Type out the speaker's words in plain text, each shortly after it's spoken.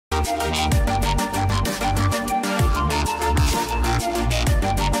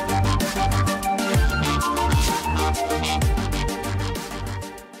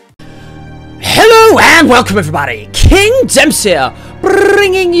Hello and welcome everybody, King Dempz here,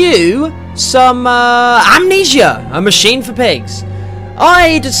 bringing you some Amnesia, a machine for pigs.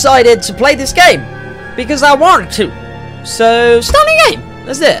 I decided to play this game because I wanted to, so starting a game,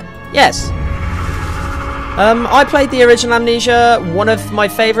 that's it, yes. I played the original Amnesia, one of my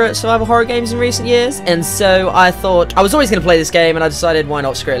favourite survival horror games in recent years, and so I thought I was always going to play this game, and I decided why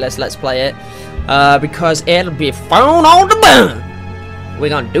not, screw it, let's play it, because it'll be fun on the bun. We're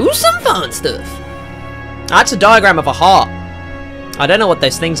gonna do some fun stuff. That's a diagram of a heart. I don't know what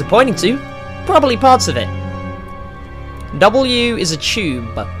those things are pointing to. Probably parts of it. W is a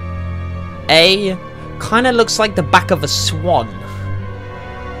tube. A kind of looks like the back of a swan.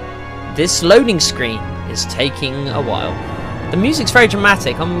 This loading screen is taking a while. The music's very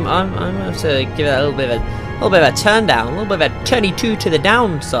dramatic. I'm gonna have to give it a little bit of a turn down, a little bit of a turny two to the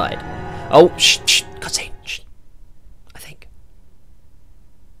downside. Oh, shh, cutscene.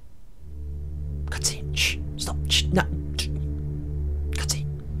 Cutscene. Shh. Stop. Shh. No. Cutscene.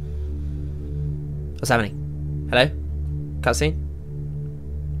 What's happening? Hello? Cutscene?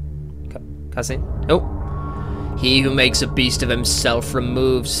 Cutscene? Oh. He who makes a beast of himself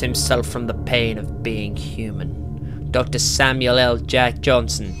removes himself from the pain of being human. Dr. Samuel L. Jack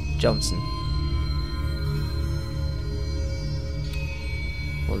Johnson.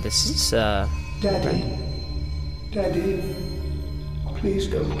 Well, this is, Daddy. Please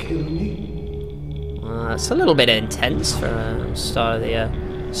don't kill me. It's a little bit intense for the start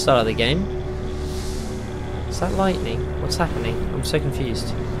of the game. Is that lightning? What's happening? I'm so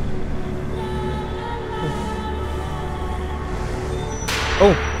confused.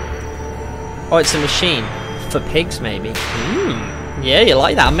 Oh, it's a machine for pigs, maybe. Yeah, you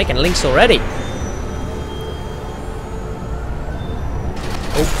like that? I'm making links already.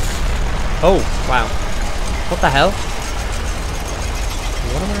 Oh, wow. What the hell?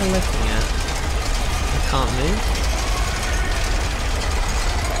 What am I looking at? Can't move.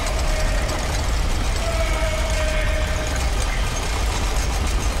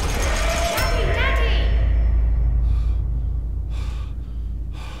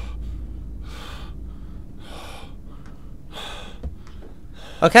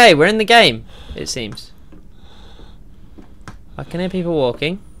 Okay, we're in the game, it seems. I can hear people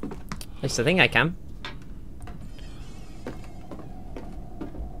walking. At least I think I can.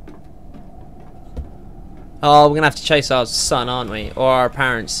 Oh, we're gonna have to chase our son, aren't we? Or our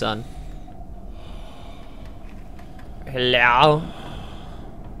parents' son. Hello?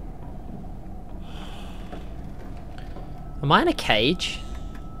 Am I in a cage?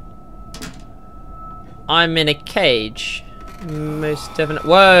 I'm in a cage. Most definitely.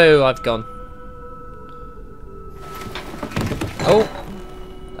 Whoa, I've gone. Oh.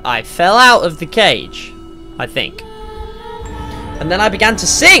 I fell out of the cage, I think. And then I began to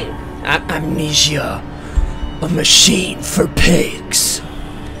sing. Amnesia. A machine for pigs.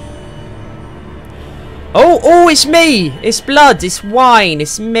 Oh, it's me! It's blood, it's wine,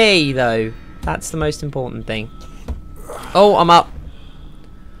 it's me, though. That's the most important thing. Oh, I'm up.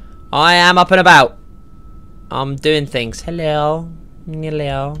 I am up and about. I'm doing things. Hello.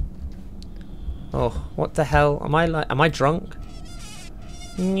 Hello. Oh, what the hell? Am I drunk?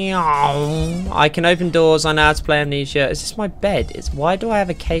 I can open doors, I know how to play Amnesia. Is this my bed? Why do I have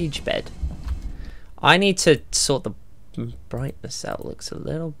a cage bed? I need to sort the brightness out. Looks a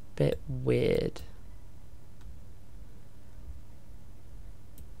little bit weird.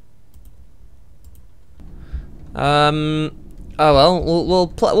 Oh well,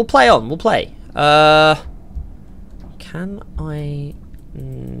 we'll play on. We'll play. Can I?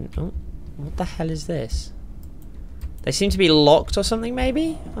 Oh, what the hell is this? They seem to be locked or something.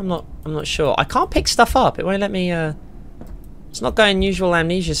 Maybe I'm not sure. I can't pick stuff up. It won't let me. It's not going usual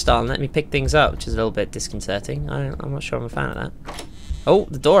Amnesia style and let me pick things up, which is a little bit disconcerting. I'm not sure I'm a fan of that. Oh,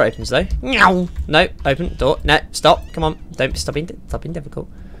 the door opens though. No, open door. No, stop. Come on, don't stop being difficult.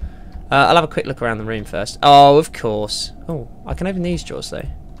 I'll have a quick look around the room first. Oh, of course. Oh, I can open these drawers though.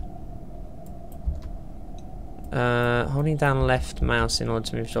 Holding down left mouse in order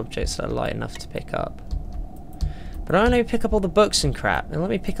to move objects that are light enough to pick up. But I only pick up all the books and crap. And let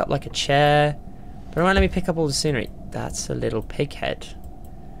me pick up like a chair. But it won't let me pick up all the scenery. That's a little pig head.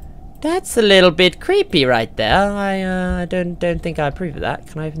 That's a little bit creepy right there. I don't think I approve of that.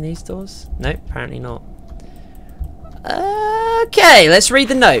 Can I open these doors? Nope, apparently not. Okay, let's read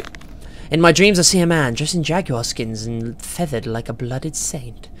the note. In my dreams I see a man dressed in jaguar skins and feathered like a blooded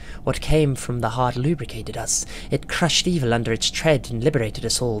saint. What came from the heart lubricated us. It crushed evil under its tread and liberated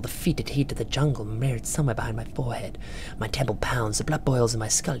us all. The fetid heat of the jungle mirrored somewhere behind my forehead. My temple pounds, the blood boils in my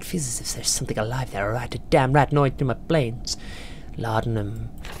skull. It feels as if there's something alive there, right? A damn rat gnawing through my plains.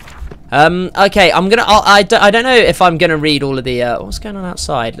 Laudanum. Okay, I don't know if I'm gonna read all of the, what's going on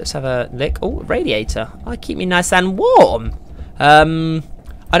outside? Let's have a look. Oh, radiator. I keep me nice and warm.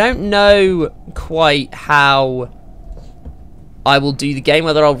 I don't know quite how I will do the game,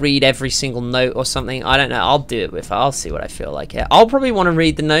 whether I'll read every single note or something. I don't know. I'll do it with. I'll see what I feel like here. I'll probably want to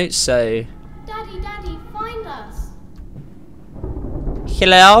read the notes, so. Daddy, Daddy, find us.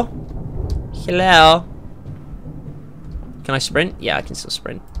 Hello? Hello? Can I sprint? Yeah, I can still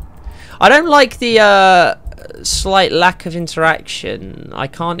sprint. I don't like the slight lack of interaction. I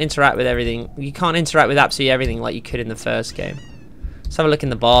can't interact with everything. You can't interact with absolutely everything like you could in the first game. Let's have a look in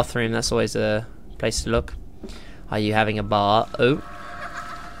the bathroom. That's always a place to look. Are you having a bath? Oh.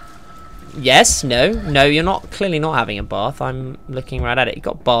 Yes, no. No, you're not. Clearly not having a bath. I'm looking right at it. You've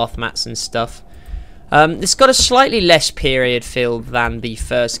got bath mats and stuff. It's got a slightly less period feel than the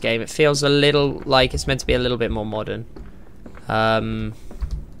first game. It feels a little like it's meant to be a little bit more modern. But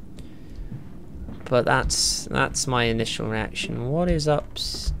that's my initial reaction. What is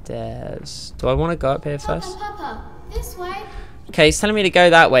upstairs? Do I want to go up here first? Papa, this way. Okay, he's telling me to go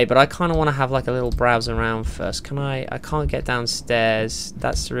that way, but I kind of want to have like a little browse around first. Can I? I can't get downstairs.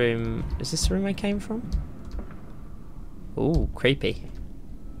 That's the room. Is this the room I came from? Ooh, creepy.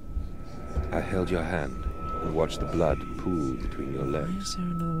 I held your hand and watched the blood pool between your Why legs. is there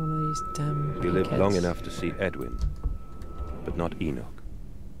another one of these damn You lived kids? long enough to see Edwin, but not Enoch.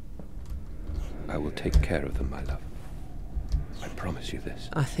 I will take care of them, my love. I promise you this.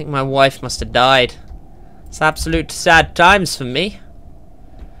 I think my wife must have died. It's absolute sad times for me.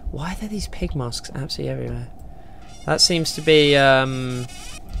 Why are there these pig masks absolutely everywhere? That seems to be another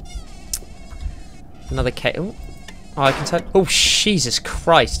case. Oh, I can turn. Oh, Jesus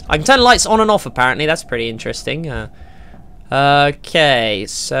Christ! I can turn lights on and off. Apparently, that's pretty interesting. Okay,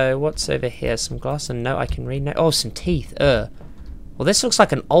 so what's over here? Some glass and note I can read. No. Oh, some teeth. Well, this looks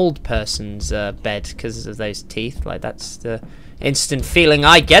like an old person's bed because of those teeth. Like that's the instant feeling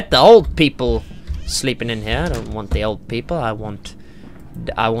I get. The old people sleeping in here. I don't want the old people. I want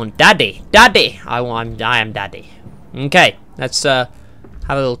daddy. Daddy. I am daddy. Okay, let's have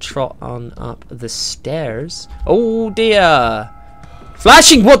a little trot on up the stairs. Oh dear.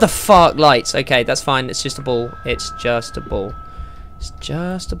 Flashing what the fuck lights. Okay, that's fine. It's just a ball. It's just a ball. It's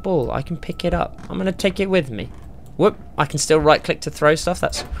just a ball. I can pick it up. I'm gonna take it with me. Whoop. I can still right click to throw stuff.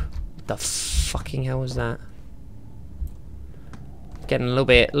 That's what the fucking hell was that? Getting a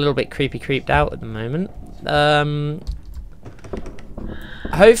little bit creeped out at the moment.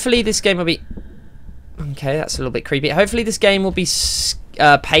 Hopefully this game will be okay. That's a little bit creepy. Hopefully this game will be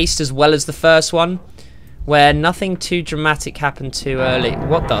paced as well as the first one, where nothing too dramatic happened too early.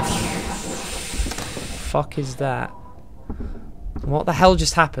 What the fuck is that? What the hell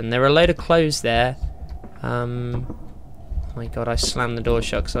just happened? There were a load of clothes there. Oh my god! I slammed the door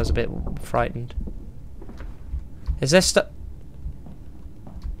shut because I was a bit frightened. Is there stuff?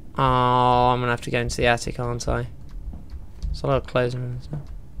 Oh, I'm gonna have to go into the attic, aren't I? There's a lot of clothes around.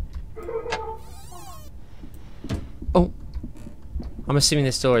 Oh, I'm assuming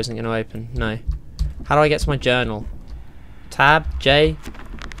this door isn't gonna open. No. How do I get to my journal? Tab J.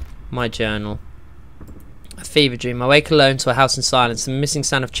 My journal. A fever dream. I wake alone to a house in silence. The missing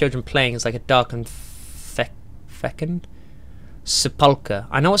sound of children playing is like a dark and fecund sepulchre.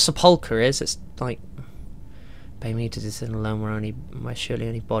 I know what sepulchre is. It's like. Pay me to descend alone where surely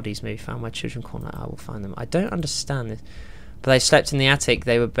only bodies may be found. My children call out, I will find them. I don't understand this. But they slept in the attic,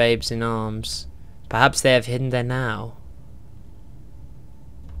 they were babes in arms. Perhaps they have hidden there now.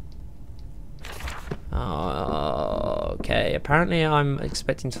 Oh, okay. Apparently I'm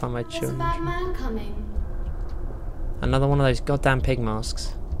expecting to find my children. There's a bad man coming. Another one of those goddamn pig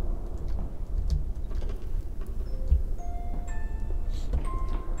masks.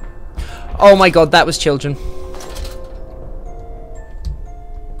 Oh my god, that was children.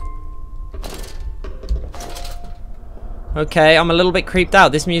 Okay, I'm a little bit creeped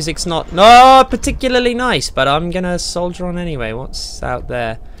out. This music's not particularly nice, but I'm gonna soldier on anyway. What's out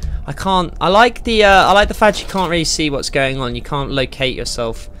there? I like the fact you can't really see what's going on. You can't locate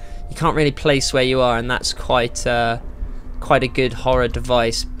yourself. You can't really place where you are, and that's quite a good horror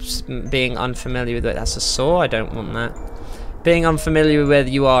device. Being unfamiliar with it. That's a saw. I don't want that. Being unfamiliar with where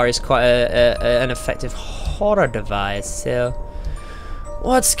you are is quite an effective horror device. So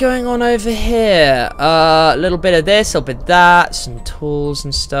What's going on over here? A little bit of this, a little bit of that, some tools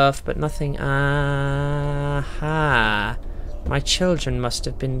and stuff, but nothing. Aha. My children must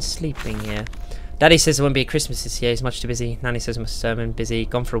have been sleeping here. Daddy says there won't be a Christmas this year, he's much too busy. Nanny says I must have been busy,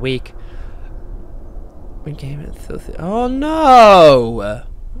 gone for a week. We came at filthy. Oh no!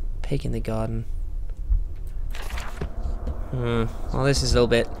 Pig in the garden. Well, this is a little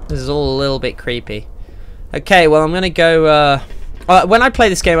bit. This is all a little bit creepy. Okay, well, I'm gonna go. When I play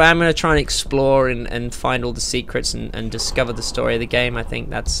this game, I'm gonna try and explore and find all the secrets and discover the story of the game. I think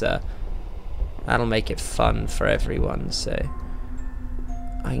that's that'll make it fun for everyone. So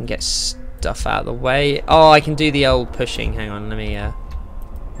I can get stuff out of the way. Oh, I can do the old pushing. Hang on, let me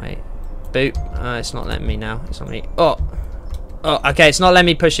wait. Boot. It's not letting me now. It's not me. Oh, okay. It's not letting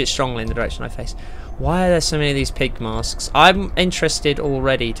me push it strongly in the direction I face. Why are there so many of these pig masks? I'm interested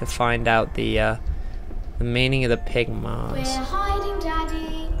already to find out the meaning of the pig mask. We're hiding,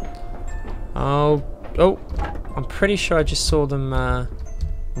 Daddy. Oh, I'm pretty sure I just saw them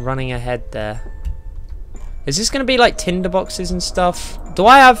running ahead there. Is this going to be like tinder boxes and stuff? Do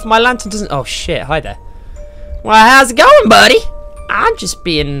I have my lantern? Doesn't. Oh shit! Hi there. Well, how's it going, buddy? I'm just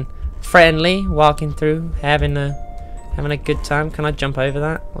being friendly, walking through, having a good time. Can I jump over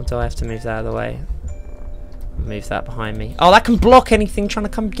that, or do I have to move that out of the way? Move that behind me. Oh, that can block anything trying to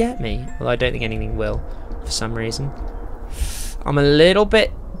come get me. Although I don't think anything will, for some reason. I'm a little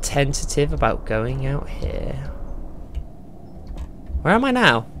bit tentative about going out here. Where am I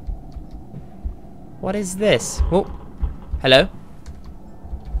now? What is this? Oh, hello.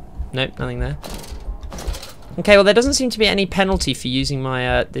 Nope, nothing there. Okay, well there doesn't seem to be any penalty for using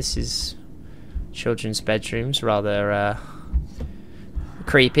my, this is children's bedrooms, rather,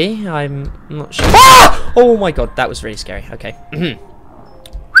 creepy. I'm not sure. Ah! Oh my god, that was really scary. Okay.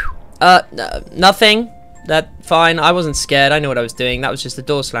 Nothing. Fine, I wasn't scared, I knew what I was doing. That was just the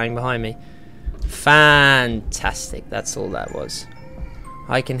door slamming behind me. Fantastic, that's all that was.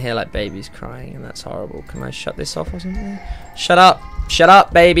 I can hear like babies crying and that's horrible. Can I shut this off or something? Shut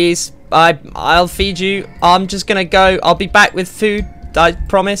up babies. I'll feed you. I'm just gonna go. I'll be back with food, I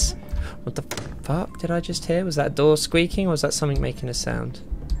promise. What the fuck did I just hear? Was that door squeaking or was that something making a sound?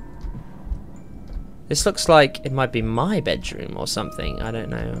 This looks like it might be my bedroom or something. I don't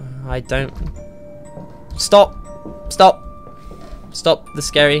know. I don't. Stop the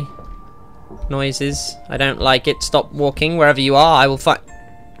scary noises. I don't like it. Stop walking wherever you are. I will find.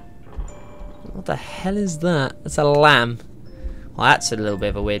 What the hell is that? That's a lamb. Well, that's a little bit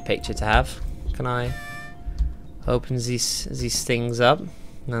of a weird picture to have. Can I open these things up?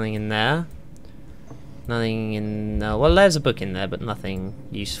 Nothing in there. Nothing in. Well, there's a book in there, but nothing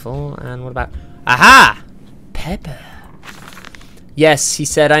useful. And what about? Aha! Pepper. Yes, he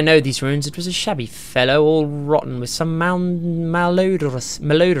said, I know these ruins. It was a shabby fellow, all rotten with some malodorous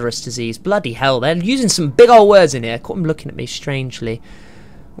disease. Bloody hell, they're using some big old words in here. Caught him looking at me strangely.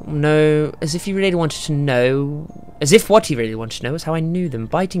 No, as if he really wanted to know. As if what he really wanted to know was how I knew them.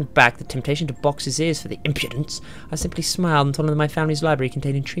 Biting back the temptation to box his ears for the impudence, I simply smiled and told him that my family's library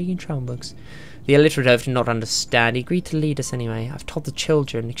contained intriguing travel books. The illiterate did not understand. He agreed to lead us anyway. I've told the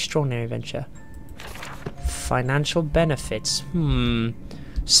children. Extraordinary adventure. Financial benefits.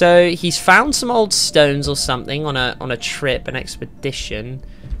 So he's found some old stones or something on a trip, an expedition,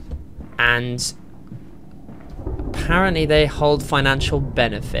 and apparently they hold financial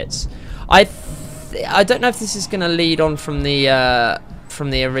benefits. I don't know if this is going to lead on from the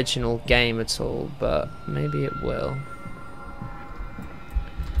original game at all, but maybe it will.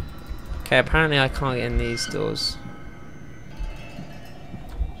 Okay, apparently I can't get in these doors.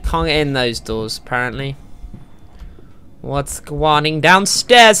 Can't get in those doors, apparently. What's going on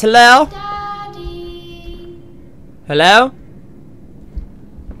downstairs? Hello? Daddy. Hello?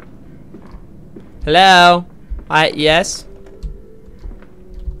 Hello? Yes?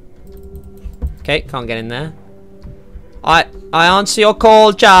 Okay, can't get in there. I answer your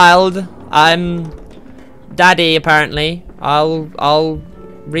call, child. I'm Daddy, apparently. I'll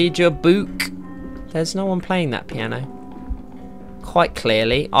read you a book. There's no one playing that piano. Quite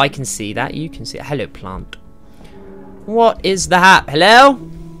clearly. I can see that. You can see it. Hello, plant. What is that? Hello?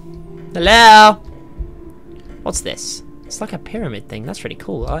 Hello? What's this? It's like a pyramid thing. That's really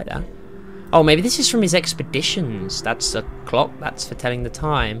cool. I like that. Oh, maybe this is from his expeditions. That's a clock. That's for telling the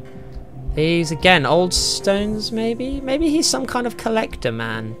time. These, again, old stones, maybe? Maybe he's some kind of collector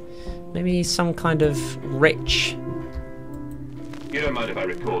man. Maybe he's some kind of rich. You don't mind if I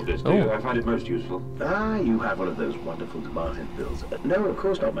record this, do you? I find it most useful. Ah, you have one of those wonderful Martin bills. No, of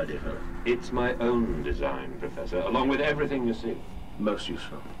course not, my dear fellow. It's my own design, Professor, along with everything you see. Most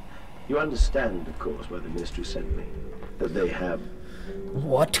useful. You understand, of course, why the ministry sent me. That they have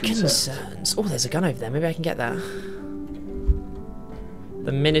What concerns? Oh, there's a gun over there. Maybe I can get that.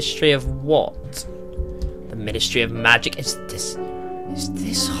 The Ministry of what? The Ministry of Magic. Is this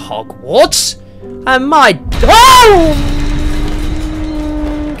Hogwarts? And my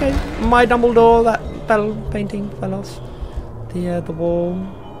okay, my Dumbledore. That painting fell off the wall.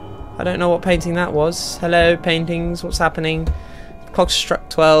 I don't know what painting that was. Hello, paintings. What's happening? The clock struck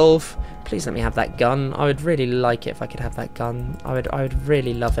 12. Please let me have that gun. I would really like it if I could have that gun. I would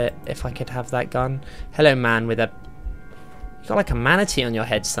really love it if I could have that gun. Hello, man with a... You got like a manatee on your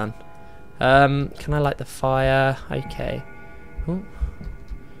head, son. Can I light the fire? Okay. Ooh.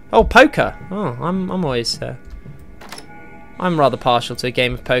 Oh, poker. Oh, I'm always... I'm rather partial to a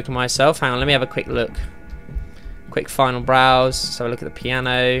game of poker myself. Hang on, let me have a quick look. Quick final browse. So look at the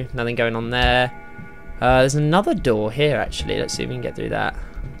piano. Nothing going on there. There's another door here, actually. Let's see if we can get through that.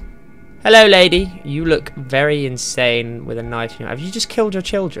 Hello, lady. You look very insane with a knife. Have you just killed your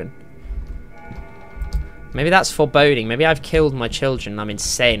children? Maybe that's foreboding. Maybe I've killed my children. I'm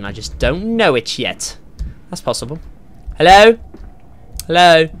insane. I just don't know it yet. That's possible. Hello?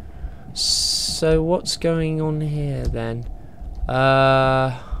 Hello? So what's going on here then?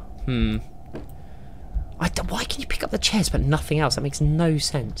 Why can you pick up the chairs but nothing else? That makes no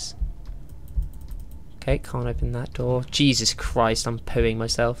sense. Okay, can't open that door. Jesus Christ, I'm pooing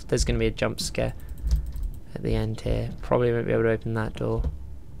myself. There's going to be a jump scare at the end here. Probably won't be able to open that door.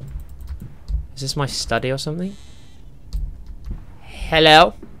 Is this my study or something?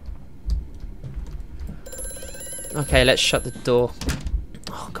 Hello? Okay, let's shut the door.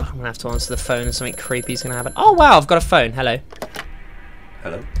 Oh god, I'm going to have to answer the phone and something creepy is going to happen. Oh wow, I've got a phone. Hello.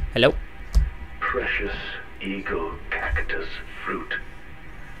 Hello? Hello? Precious eagle cactus fruit.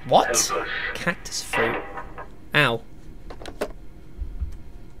 What? Help us. Cactus fruit. Ow.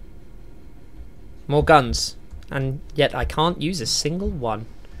 More guns. And yet I can't use a single one.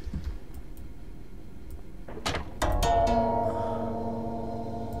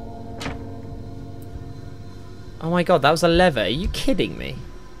 Oh my god, that was a lever. Are you kidding me?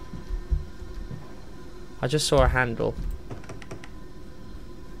 I just saw a handle.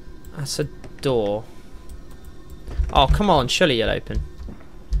 That's a door. Oh, come on. Surely you'll open.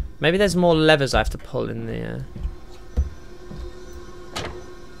 Maybe there's more levers I have to pull in the...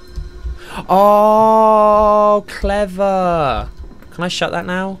 Oh, clever. Can I shut that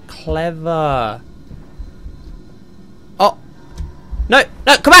now? Clever. Oh. No,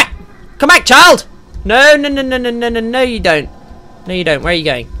 no, come back. Come back, child. No, no, no, no, no, no, no, no, you don't. No, you don't. Where are you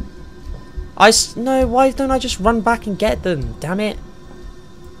going? No, why don't I just run back and get them? Damn it.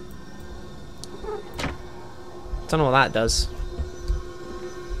 Don't know what that does.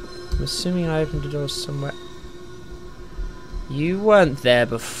 I'm assuming I opened the door somewhere. You weren't there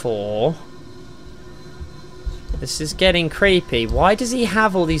before. This is getting creepy. Why does he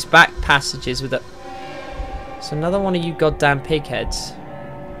have all these back passages with a... It's another one of you goddamn pigheads.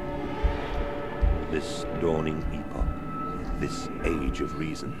 This dawning epoch, this age of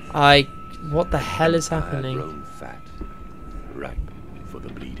reason. What the hell is happening? Grown fat, ripe for the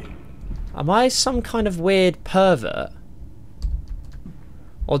bleeding. Am I some kind of weird pervert?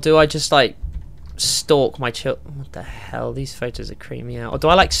 Or do I just like stalk my children? What the hell? These photos are creeping me out. Or do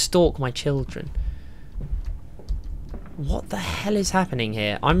I like stalk my children? What the hell is happening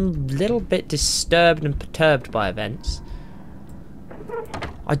here? I'm a little bit disturbed and perturbed by events.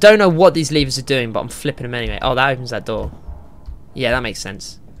 I don't know what these levers are doing, but I'm flipping them anyway. Oh, that opens that door. Yeah, that makes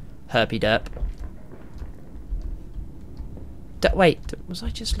sense. Herpy derp. Wait, was I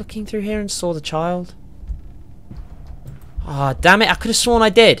just looking through here and saw the child? Ah, oh, damn it, I could have sworn I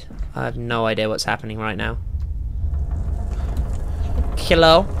did. I have no idea what's happening right now.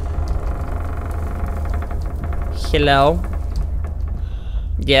 Hello? Hello?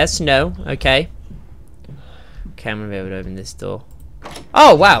 Yes, no, okay. Okay, I'm gonna be able to open this door.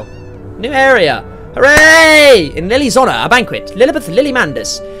 Oh, wow. New area. Hooray! In Lily's honour, a banquet. Lilibeth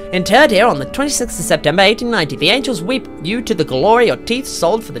Lilymandus. Interred here on the 26th of September 1890. The angels weep you to the glory, your teeth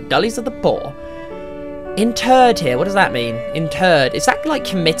sold for the dullies of the poor. Interred here, what does that mean? Interred. Is that like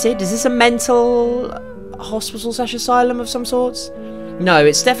committed? Is this a mental hospital / asylum of some sorts? No,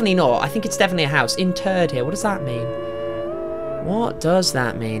 it's definitely not. I think it's definitely a house. Interred here, what does that mean? What does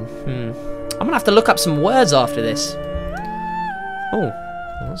that mean? I'm gonna have to look up some words after this. Oh,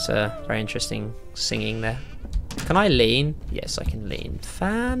 that's very interesting singing there. Can I lean? Yes, I can lean.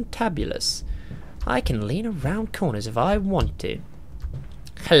 Fantabulous. I can lean around corners if I want to.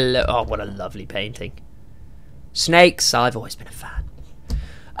 Hello. Oh, what a lovely painting. Snakes. I've always been a fan.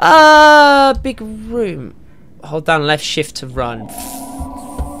 Big room. Hold down left shift to run.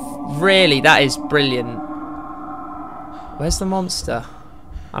 Really, that is brilliant. Where's the monster?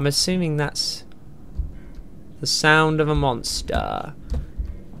 I'm assuming that's the sound of a monster.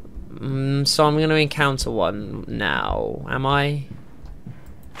 So I'm going to encounter one now. Am I?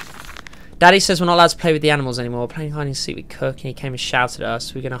 Daddy says we're not allowed to play with the animals anymore. We're playing hide and seek with Cook, and he came and shouted at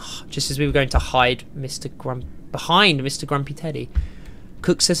us. We're gonna, just as we were going to hide behind Mr. Grumpy Teddy.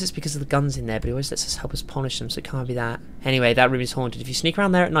 Cook says it's because of the guns in there, but he always lets us help us punish them, so it can't be that. Anyway, that room is haunted. If you sneak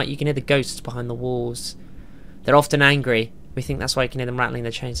around there at night, you can hear the ghosts behind the walls. They're often angry. We think that's why you can hear them rattling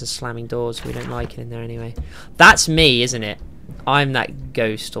their chains and slamming doors. We don't like it in there anyway. That's me, isn't it? I'm that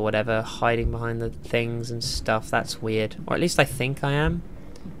ghost or whatever, hiding behind the things and stuff. That's weird. Or at least I think I am.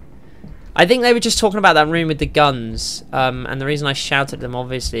 I think they were just talking about that room with the guns. And the reason I shouted at them,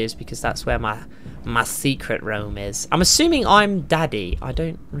 obviously, is because that's where my secret room is. I'm assuming I'm Daddy. I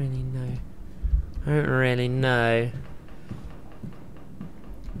don't really know. I don't really know.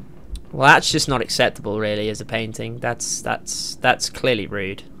 Well, that's just not acceptable, really, as a painting. That's clearly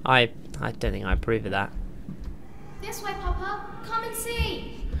rude. I don't think I approve of that. This way, Papa. Come and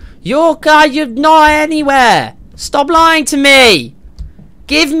see. You're not anywhere. Stop lying to me.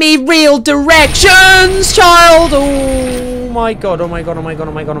 Give me real directions, child. Oh my god. Oh my god. Oh my god.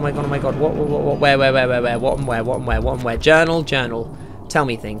 Oh my god. Oh my god. Oh my god. What? Where? What and where? What and where? What and where? Journal. Tell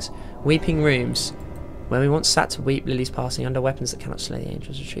me things. Weeping rooms. Where we once sat to weep, lilies passing under weapons that cannot slay the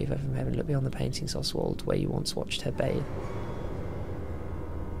angels. Retrieve her from heaven. Look beyond the paintings Oswald, where you once watched her bathe.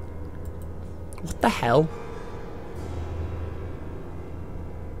 What the hell?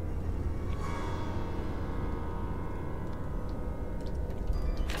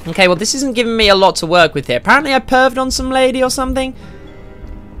 Okay, well this isn't giving me a lot to work with here. Apparently I perved on some lady or something.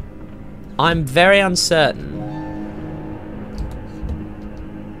 I'm very uncertain.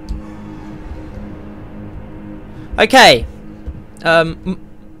 Okay.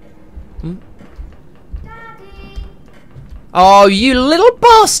 Oh, you little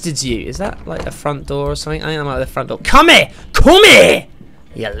bastards, you. Is that like a front door or something? I think I'm at the front door. Come here! Come here!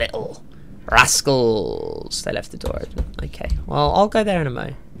 You little rascals. They left the door open. Okay. Well, I'll go there in a mo.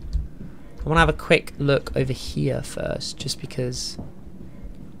 I want to have a quick look over here first, just because...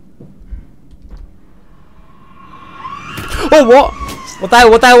 Oh, what? What the hell,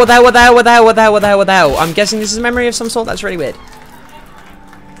 what the hell, what the hell, what the hell, what the hell, what the hell, what the hell, what the hell? I'm guessing this is a memory of some sort? That's really weird.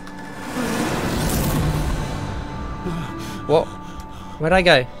 What? Where'd I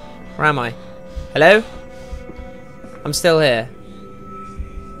go? Where am I? Hello? I'm still here.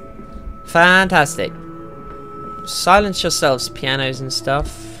 Fantastic. Silence yourselves, pianos and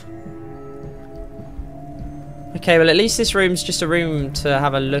stuff. Okay, well at least this room's just a room to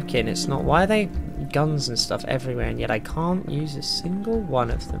have a look in. It's not... Why are they guns and stuff everywhere and yet I can't use a single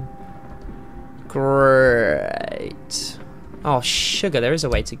one of them? Great. Oh, sugar, there is a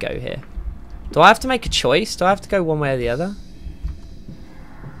way to go here. Do I have to make a choice? Do I have to go one way or the other?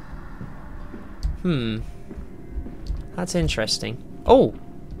 That's interesting. Oh!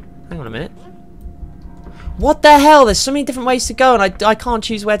 Hang on a minute. What the hell? There's so many different ways to go and I can't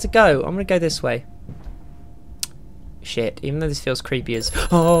choose where to go. I'm gonna go this way. Shit, even though this feels creepy as...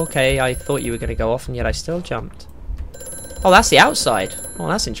 Oh, okay, I thought you were gonna go off and yet I still jumped. Oh, that's the outside. Oh,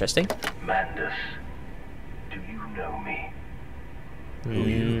 that's interesting. Mandus, do you know me? Who are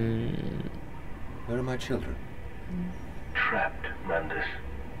you? Where are my children? Trapped, Mandus.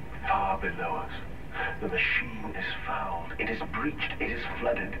 Far below us. The machine is fouled. It is breached. It is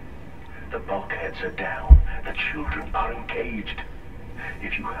flooded. The bulkheads are down. The children are engaged.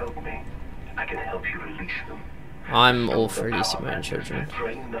 If you help me, I can help you release them. I'm all for releasing my own children.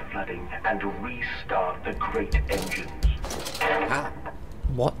 Drain the flooding and restart the great engines. How?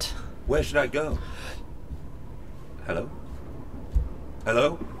 What? Where should I go? Hello?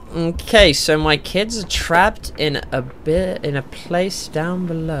 Hello? Okay, so my kids are trapped in a place down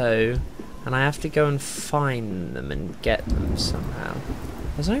below, and I have to go and find them and get them somehow.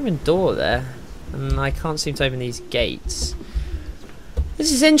 There's not even a door there, and I can't seem to open these gates.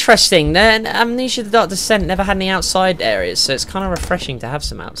 This is interesting. Then Amnesia: The Dark Descent never had any outside areas, so it's kind of refreshing to have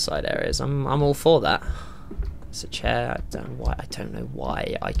some outside areas. I'm all for that. It's a chair. I don't know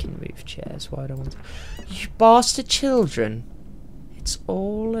why I can move chairs. Why would I want to? You bastard children! It's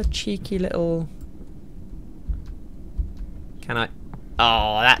all a cheeky little... Can I...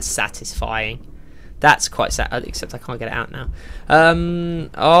 Oh, that's satisfying. That's quite except I can't get it out now.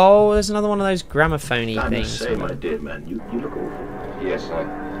 Oh, there's another one of those gramophone-y things. I must say, my dear man, you look awful. Yes,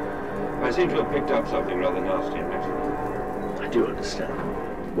 I seem to have picked up something rather nasty in Mexico. I do understand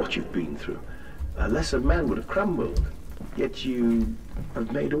what you've been through. A lesser man would have crumbled. Yet you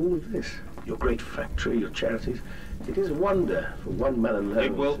have made all of this. Your great factory, your charities. It is a wonder for one man alone.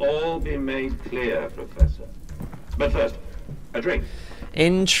 It will all be made clear, Professor. But first, A drink.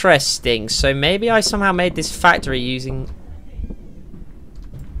 Interesting. So maybe I somehow made this factory using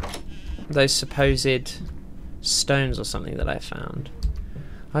those supposed stones or something that I found.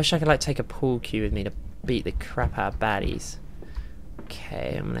 I wish I could like take a pool cue with me to beat the crap out of baddies.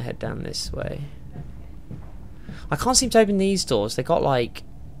 Okay, I'm gonna head down this way. I can't seem to open these doors. They got like,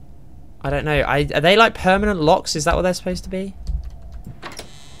 I don't know. Are they like permanent locks? Is that what they're supposed to be?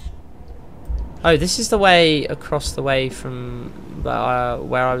 Oh, this is the way across the way from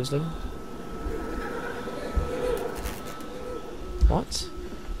where I was looking. What?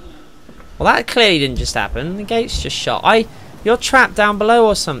 Well, that clearly didn't just happen. The gate's just shut. You're trapped down below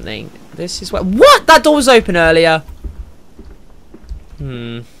or something. This is where... What? That door was open earlier.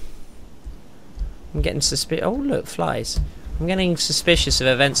 I'm getting suspicious. Oh, look, flies. I'm getting suspicious of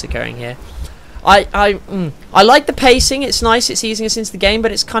events occurring here. I like the pacing. It's nice. It's easing us into the game,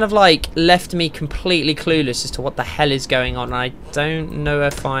 but it's kind of like left me completely clueless as to what the hell is going on. I don't know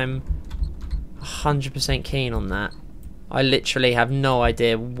if I'm 100% keen on that. I literally have no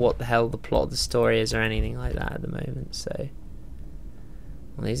idea what the hell the plot of the story is or anything like that at the moment. So,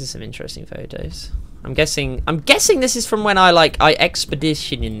 well, these are some interesting photos. I'm guessing this is from when I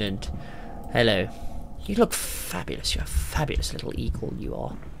expeditioned. Hello. You look fabulous. You're a fabulous little eagle, you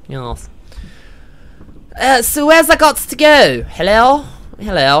are. Yes. So where's I got to go? Hello?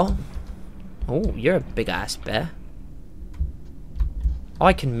 Hello? Oh, you're a big ass bear. Oh,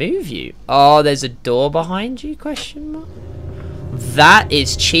 I can move you. Oh, there's a door behind you, question mark? That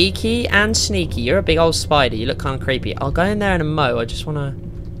is cheeky and sneaky. You're a big old spider. You look kind of creepy. I'll go in there in a mo. I just want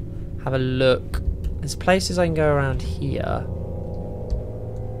to have a look. There's places I can go around here.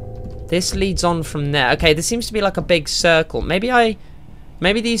 This leads on from there. Okay, there seems to be like a big circle. Maybe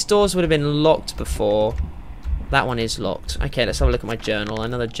these doors would have been locked before. That one is locked. Okay, let's have a look at my journal.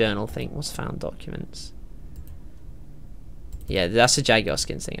 Another journal thing. What's found documents? Yeah, that's a Jaguar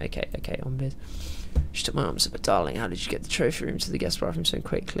skins thing. Okay, on biz. She took my arms up, but darling, how did you get the trophy room to the guest bathroom so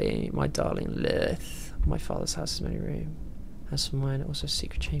quickly? My darling Lilith. My father's house has many rooms. As for mine, also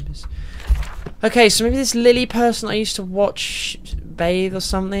secret chambers. Okay, so maybe this Lily person I used to watch bathe or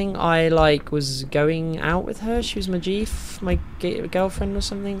something, I like was going out with her. She was my my girlfriend or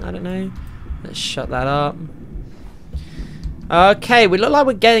something. I don't know. Let's shut that up. Okay, we look like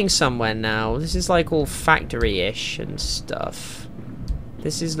we're getting somewhere now. This is like all factory-ish and stuff.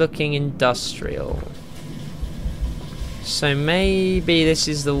 This is looking industrial. So maybe this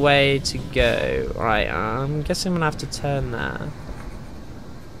is the way to go. Right, I'm guessing I'm gonna have to turn that.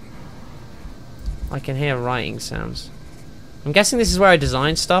 I can hear writing sounds. I'm guessing this is where I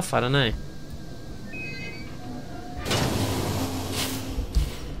design stuff. I don't know.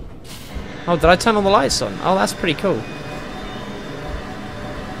 Oh, did I turn all the lights on? Oh, that's pretty cool.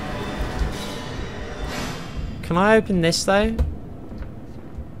 Can I open this though?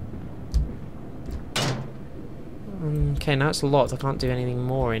 Okay, now it's locked. I can't do anything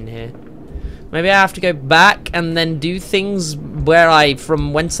more in here. Maybe I have to go back and then do things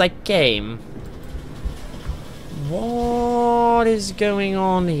from whence I came. What is going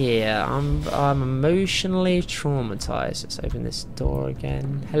on here? I'm emotionally traumatized. Let's open this door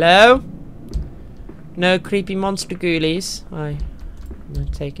again. Hello? No creepy monster ghoulies. I'm gonna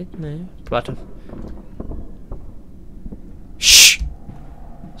take it. No. Button. Shh!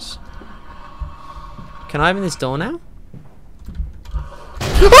 Can I open this door now?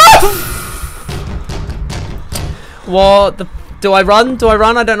 What the... Do I run? Do I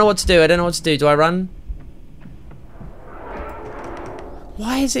run? I don't know what to do. I don't know what to do. Do I run?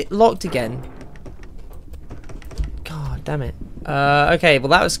 Why is it locked again? God damn it. Okay, well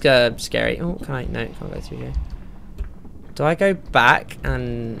that was scary. Oh, can I... No, can't go through here. Do I go back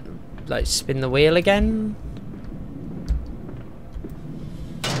and like spin the wheel again?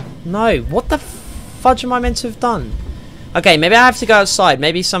 No. What the fudge am I meant to have done? Okay, maybe I have to go outside.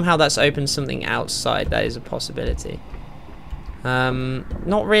 Maybe somehow that's opened something outside. That is a possibility.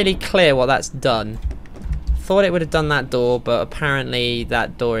 Not really clear what that's done. Thought it would have done that door, but apparently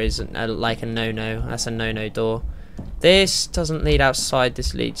that door is like a no-no. That's a no-no door. This doesn't lead outside.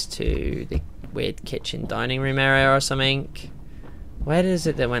 This leads to the weird kitchen dining room area or something. Where is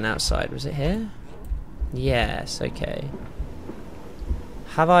it that went outside? Was it here? Yes, okay.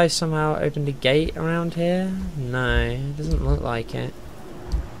 Have I somehow opened a gate around here? No, it doesn't look like it.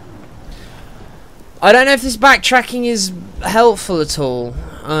 I don't know if this backtracking is helpful at all.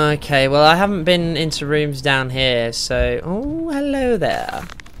 Okay, well I haven't been into rooms down here, so... Oh, hello there.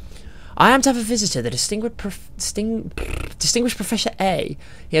 I am to have a visitor, the distinguished Professor A.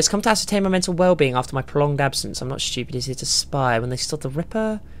 He has come to ascertain my mental well-being after my prolonged absence. I'm not stupid, he's here to spy. When they stopped the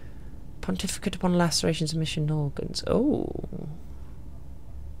Ripper... Pontificate upon lacerations of mission organs. Oh.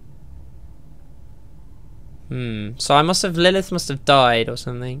 So Lilith must have died or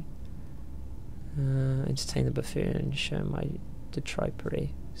something. Entertain the buffoon, show him the tripery.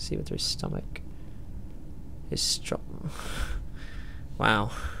 See whether his stomach is strong.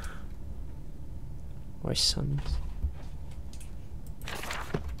 Wow. Or his sons.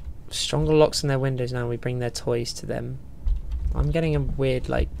 Stronger locks in their windows now. We bring their toys to them. I'm getting a weird,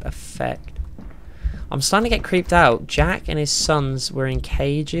 like, effect. I'm starting to get creeped out. Jack and his sons were in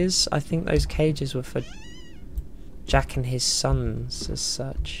cages. I think those cages were for Jack and his sons as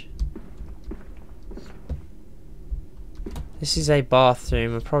such. This is a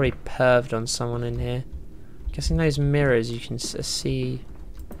bathroom. I probably perved on someone in here. I'm guessing those mirrors you can see,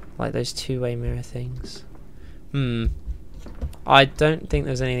 like those two-way mirror things. I don't think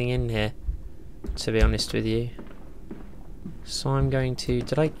there's anything in here, to be honest with you. So I'm going to...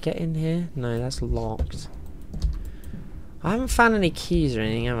 Did I get in here? No, that's locked. I haven't found any keys or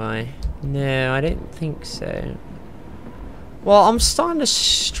anything, have I? No, I don't think so. Well, I'm starting to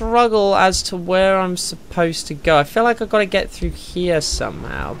struggle as to where I'm supposed to go. I feel like I've got to get through here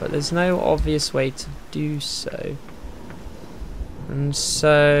somehow, but there's no obvious way to do so. And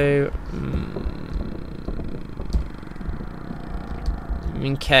so...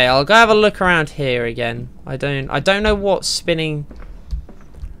 okay, I'll go have a look around here again. I don't know what spinning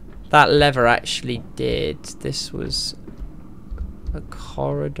that lever actually did. This was a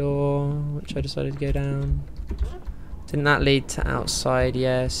corridor which I decided to go down. Didn't that lead to outside?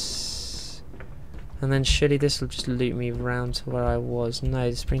 Yes. And then surely this will just loop me around to where I was. No,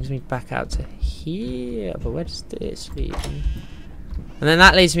 this brings me back out to here. But where does this lead me? And then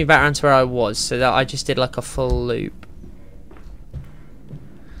that leads me back around to where I was. So that I just did like a full loop.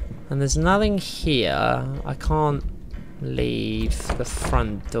 And there's nothing here. I can't leave the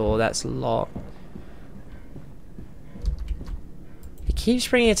front door. That's locked. It keeps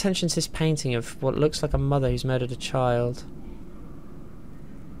bringing attention to this painting of what looks like a mother who's murdered a child.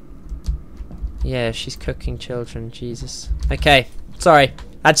 Yeah, she's cooking children. Jesus. Okay, sorry.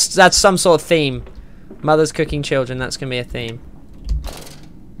 That's some sort of theme. Mothers cooking children. That's gonna be a theme.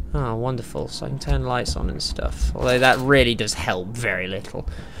 Oh, wonderful. So I can turn lights on and stuff. Although that really does help very little.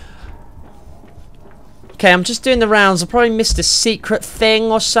 Okay, I'm just doing the rounds. I probably missed a secret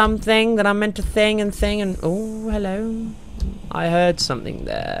thing or something that I meant to thing and oh, hello. I heard something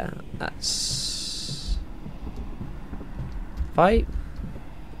there. That's... Have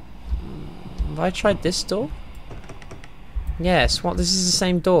I tried this door? Yes, what? This is the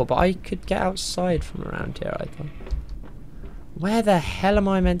same door, but I could get outside from around here, I thought. Where the hell am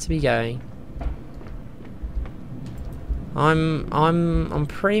I meant to be going? I'm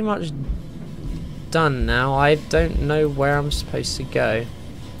pretty much done now. I don't know where I'm supposed to go.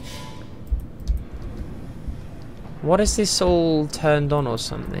 What is this all turned on or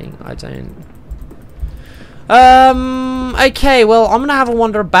something? I don't... okay, well, I'm gonna have a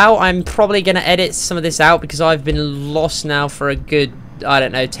wander about. I'm probably gonna edit some of this out because I've been lost now for a good, I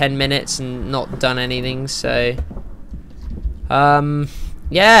don't know, 10 minutes and not done anything, so...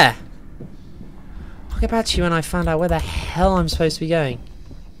 yeah. I'll get back to you when I find out where the hell I'm supposed to be going.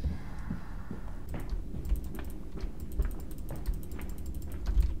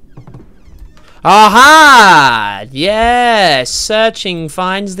 Aha! Yes! Searching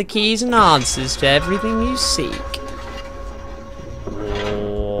finds the keys and answers to everything you seek.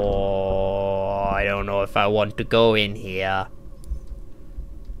 Oh, I don't know if I want to go in here.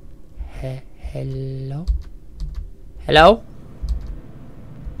 Hello? Hello?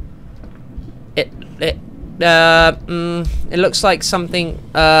 It looks like something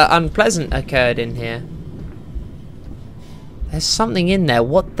unpleasant occurred in here. There's something in there.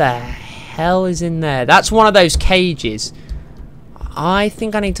 What the hell is in there? That's one of those cages. I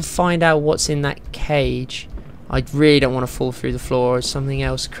think I need to find out what's in that cage. I really don't want to fall through the floor or something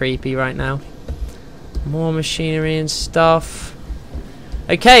else creepy right now. More machinery and stuff.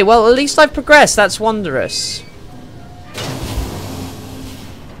 Okay, well, at least I've progressed. That's wondrous.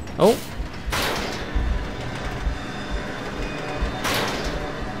 Oh.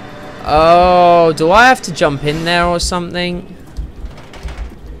 Oh, do I have to jump in there or something?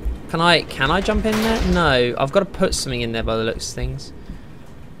 Can I jump in there? No, I've got to put something in there by the looks of things.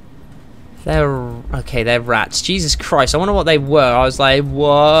 They're rats. Jesus Christ, I wonder what they were. I was like,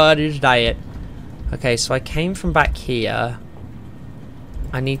 what is that? Okay, so I came from back here.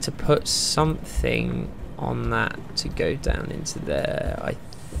 I need to put something on that to go down into there. I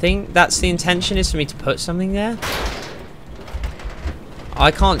think that's the intention, is for me to put something there.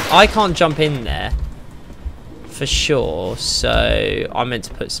 I can't jump in there. for sure, so I meant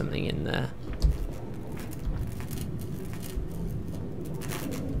to put something in there.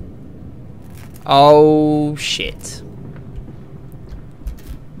 Oh shit.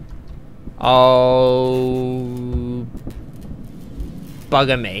 Oh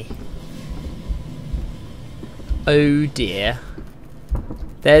bugger me. Oh dear.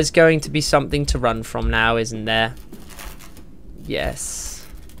 There's going to be something to run from now, isn't there? Yes.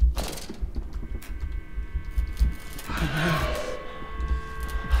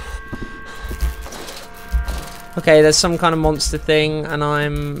 Okay, there's some kind of monster thing, and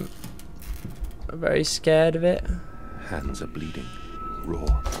I'm very scared of it. Hands are bleeding,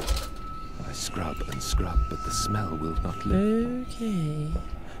 raw. I scrub and scrub, but the smell will not leave. Okay.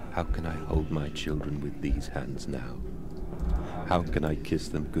 How can I hold my children with these hands now? How can I kiss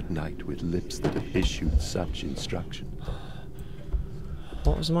them goodnight with lips that have issued such instruction?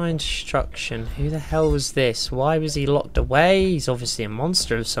 What was my instruction? Who the hell was this? Why was he locked away? He's obviously a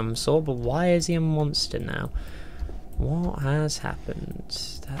monster of some sort, but why is he a monster now? What has happened?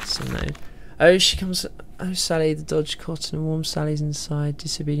 That's a no. Oh, she comes. Oh, Sally, the dodge cotton and warm Sally's inside.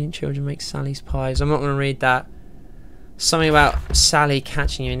 Disobedient children make Sally's pies. I'm not going to read that. Something about Sally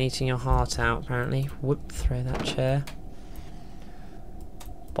catching you and eating your heart out, apparently. Whoop, throw that chair.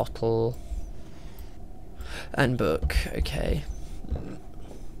 Bottle. And book. Okay.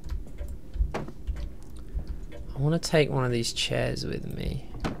 I want to take one of these chairs with me.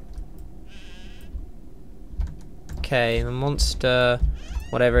 Okay, the monster,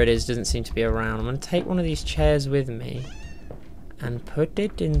 whatever it is, doesn't seem to be around. I'm going to take one of these chairs with me and put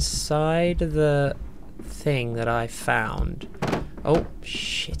it inside the thing that I found. Oh,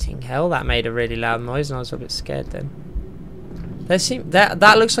 shitting hell, that made a really loud noise and I was a bit scared then.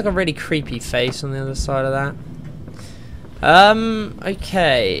 That looks like a really creepy face on the other side of that.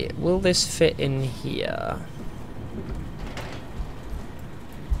 Okay, will this fit in here?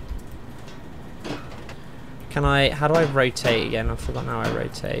 Can I, how do I rotate again? I've forgotten how I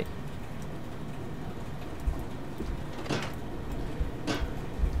rotate.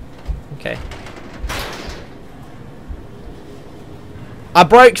 Okay. I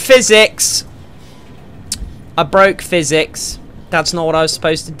broke physics! I broke physics. That's not what I was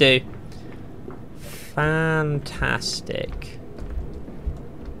supposed to do. Fantastic.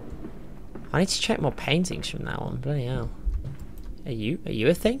 I need to check more paintings from now on. Bloody hell. Are you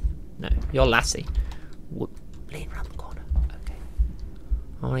a thing? No, you're Lassie. Whoop, lean around the corner. Okay.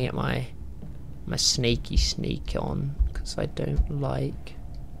 I want to get my sneaky sneak on because I don't like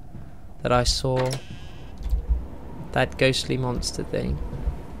that I saw that ghostly monster thing.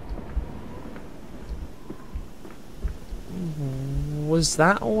 Was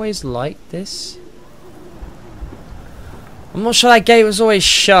that always like this? I'm not sure that gate was always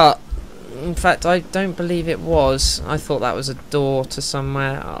shut. In fact, I don't believe it was. I thought that was a door to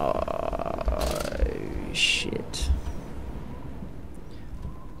somewhere. Oh, shit.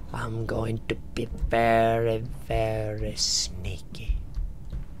 I'm going to be very, very sneaky.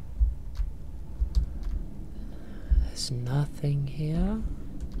 There's nothing here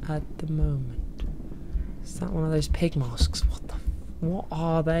at the moment. Is that one of those pig masks? What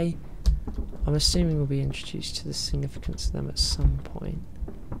are they? I'm assuming we'll be introduced to the significance of them at some point.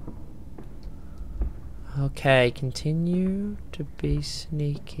 Okay, continue to be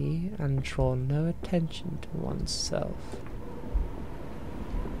sneaky and draw no attention to oneself.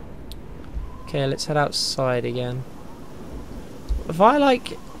 Okay, let's head outside again. Have I,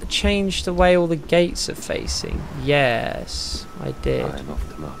 like, changed the way all the gates are facing? Yes, I did. I am off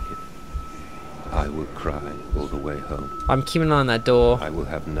the market. I will cry all the way home. I'm keeping an eye on that door. I will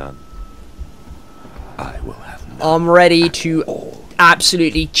have none. I will have none. I'm ready to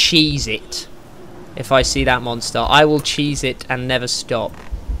absolutely cheese it. If I see that monster, I will cheese it and never stop.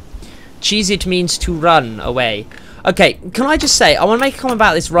 Cheese it means to run away. Okay, can I just say, I want to make a comment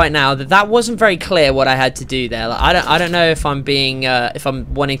about this right now, that wasn't very clear what I had to do there. Like, I don't know if I'm being, if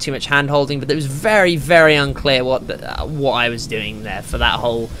I'm wanting too much hand-holding, but it was very, very unclear what I was doing there for that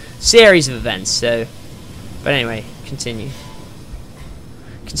whole series of events. So, but anyway, continue.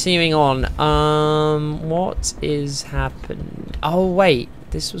 Continuing on, what is happened? Oh wait,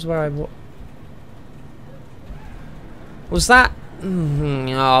 this was where I was that.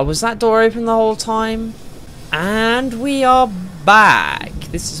 Was that door open the whole time? And we are back.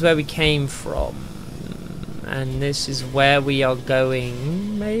 This is where we came from. And this is where we are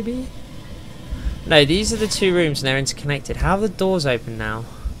going, maybe? No, these are the two rooms and they're interconnected. How are the doors open now?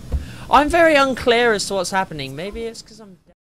 I'm very unclear as to what's happening. Maybe it's because I'm...